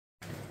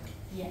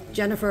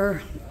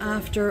Jennifer,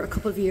 after a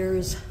couple of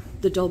years,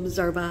 the Dubs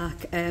are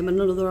back.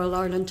 Another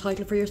All-Ireland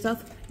title for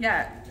yourself?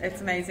 Yeah,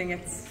 it's amazing.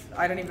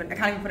 I can't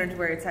even put into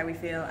words how we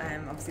feel.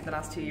 Obviously the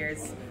last 2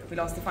 years, we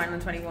lost the final in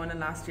 21, and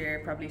last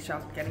year probably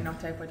shocked getting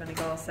knocked out by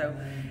Donegal. So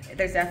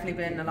there's definitely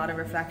been a lot of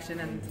reflection,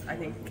 and I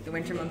think the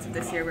winter months of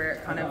this year were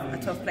kind of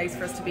a tough place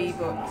for us to be,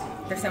 but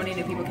there's so many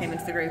new people came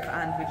into the group,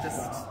 and we've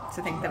just,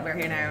 to think that we're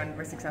here now and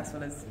we're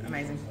successful is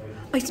amazing.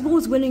 I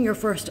suppose winning your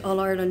first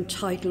All-Ireland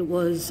title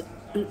was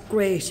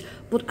great,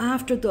 but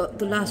after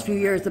the last few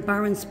years, the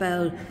barren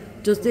spell,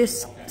 does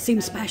this seem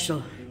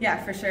special?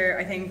 Yeah, for sure.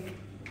 I think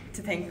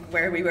to think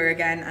where we were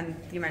again and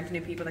the amount of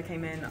new people that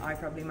came in, I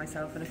probably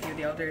myself and a few of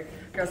the older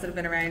girls that have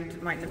been around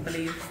mightn't have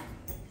believed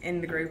in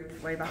the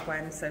group way back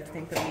when. So to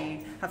think that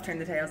we have turned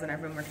the tails and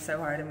everyone worked so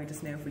hard, and we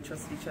just knew if we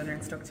trusted each other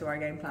and stuck to our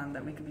game plan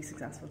that we could be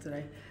successful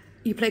today.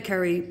 You played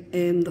Kerry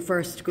in the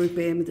first group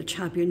game of the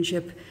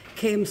championship,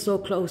 came so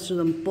close to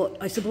them, but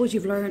I suppose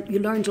you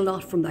learned a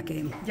lot from that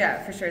game.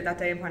 Yeah, for sure. That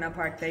day in Parnell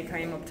Park, they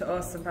came up to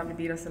us and probably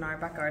beat us in our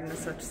back garden as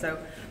such, so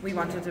we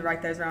wanted to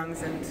right those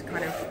wrongs and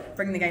kind of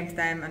bring the game to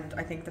them, and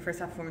I think the first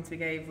half performance we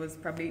gave was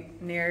probably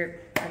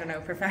near,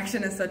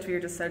 perfection as such. We were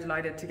just so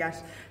delighted to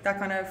get that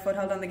kind of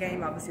foothold on the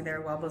game. Obviously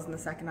there were wobbles in the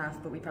second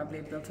half, but we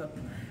probably built up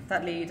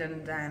that lead,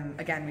 and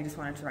again we just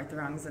wanted to right the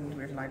wrongs, and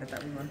we were delighted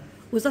that we won.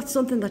 Was that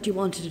something that you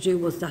wanted to do,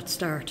 was that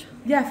start?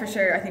 Yeah, for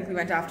sure. I think we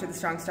went after the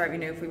strong start. We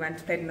knew if we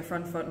played in the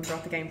front foot and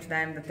brought the game to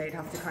them, that they'd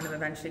have to kind of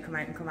eventually come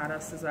out and come at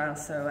us as well.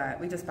 So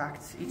we just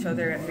backed each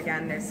other, and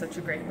again there's such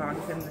a great bond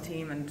within the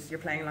team, and you're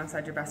playing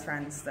alongside your best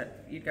friends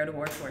that you'd go to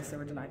war for, so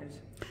we're delighted.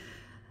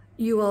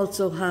 You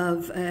also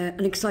have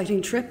an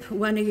exciting trip.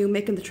 When are you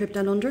making the trip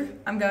down under?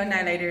 I'm going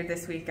now later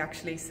this week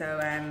actually, so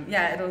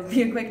yeah, it'll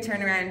be a quick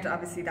turnaround.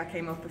 Obviously that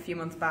came up a few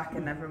months back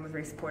and everyone was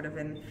very supportive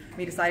in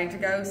me deciding to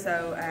go,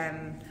 so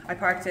I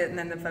parked it, and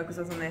then the focus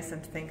was on this,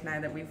 and to think now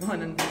that we've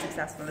won and been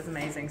successful is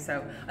amazing.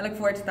 So I look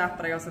forward to that,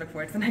 but I also look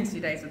forward to the next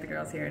few days with the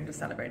girls here and just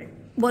celebrating.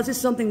 Was it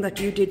something that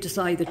you did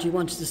decide that you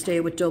wanted to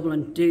stay with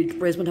Dublin? Did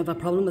Brisbane have a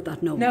problem with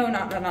that? No,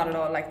 not at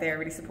all. Like, they're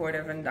really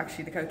supportive, and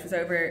actually the coach was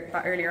over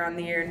earlier on in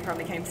the year and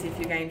probably came to see a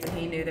few games, and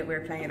he knew that we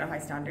were playing at a high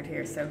standard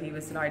here, so he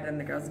was delighted, and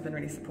the girls have been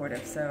really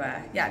supportive. So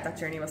yeah, that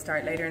journey will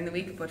start later in the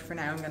week, but for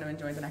now I'm going to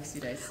enjoy the next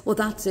few days. Well,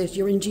 that's it.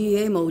 You're in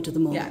GAA mode at the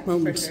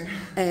moment. For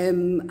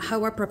sure.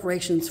 How are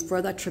preparations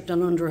for that trip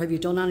down under? Have you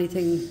done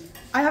anything?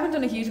 I haven't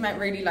done a huge amount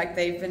really. Like,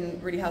 they've been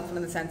really helpful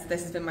in the sense that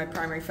this has been my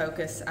primary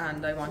focus,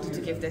 and I wanted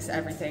to give this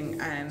everything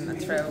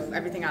and throw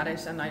everything at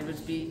it, and I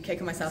would be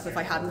kicking myself if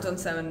I hadn't done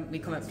so, and we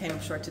came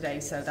up short today.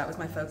 So that was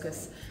my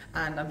focus,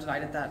 and I'm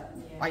delighted that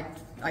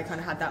I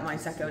kind of had that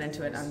mindset going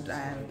into it, and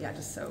yeah,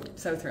 just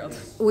so thrilled.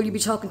 Will you be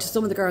talking to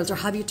some of the girls, or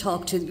have you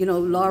talked to,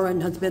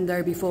 Lauren has been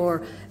there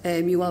before,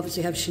 you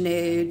obviously have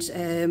Sinead,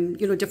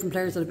 different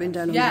players that have been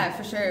down? Yeah,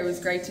 for sure. It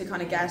was great to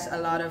kind of get a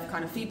lot of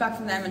kind of feedback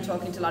from them, and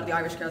talking to a lot of the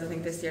Irish girls. I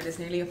think this year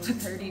there's nearly up to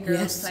 30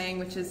 girls playing,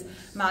 which is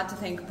mad to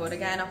think, but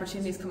again,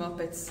 opportunities come up.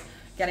 It's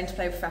getting to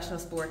play professional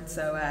sport,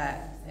 so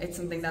it's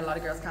something that a lot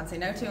of girls can't say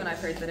no to, and I've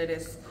heard that it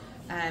is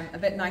a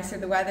bit nicer,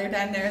 the weather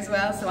down there as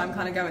well, so I'm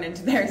kind of going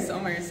into their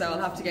summer, so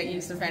I'll have to get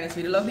used to. In fairness,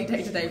 we had a lovely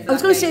day today. I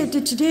was going to say,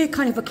 did today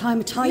kind of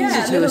acclimatise you to it?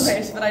 Yeah, a little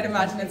bit, but I'd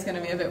imagine it's going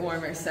to be a bit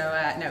warmer, so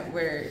no,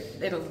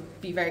 it'll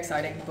be very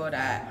exciting, but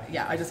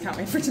yeah, I just can't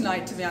wait for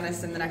tonight, to be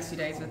honest, in the next few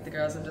days with the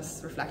girls and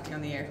just reflecting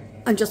on the year.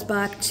 And just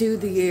back to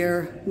the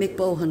year, Mick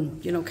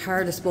Bohan,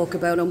 Carla spoke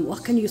about him.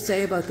 What can you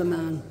say about the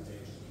man?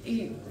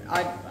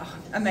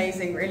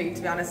 Amazing, really,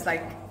 to be honest,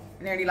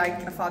 nearly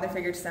like a father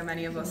figure to so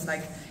many of us.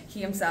 Like, he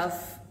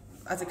himself,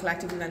 as a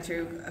collective, we went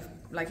through,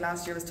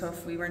 last year was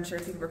tough. We weren't sure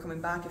if people were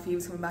coming back, if he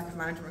was coming back, if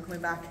management were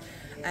coming back.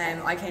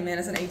 I came in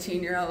as an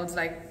 18-year-old,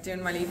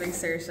 doing my leaving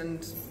cert,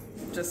 and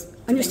just...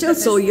 And you're still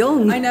so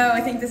young. I know,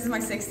 I think this is my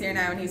 6th year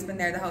now, and he's been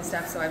there the whole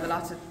step, so I have a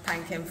lot to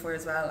thank him for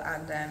as well.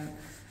 And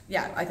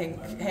yeah, I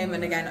think him,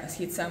 and again,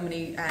 he had so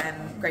many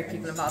great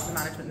people involved in the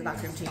management and the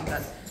backroom team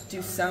that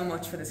do so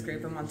much for this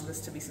group and wanted us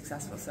to be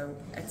successful. So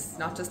it's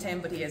not just him,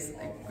 but he is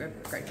a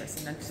great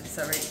person, and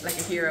so like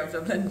a hero of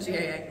Dublin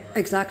GAA.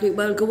 Exactly.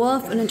 Well, go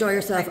off and enjoy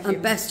yourself,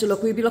 and best of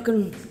luck. We'll be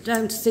looking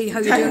down to see how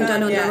you're doing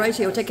down under.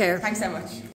 Rightio, take care. Thanks so much.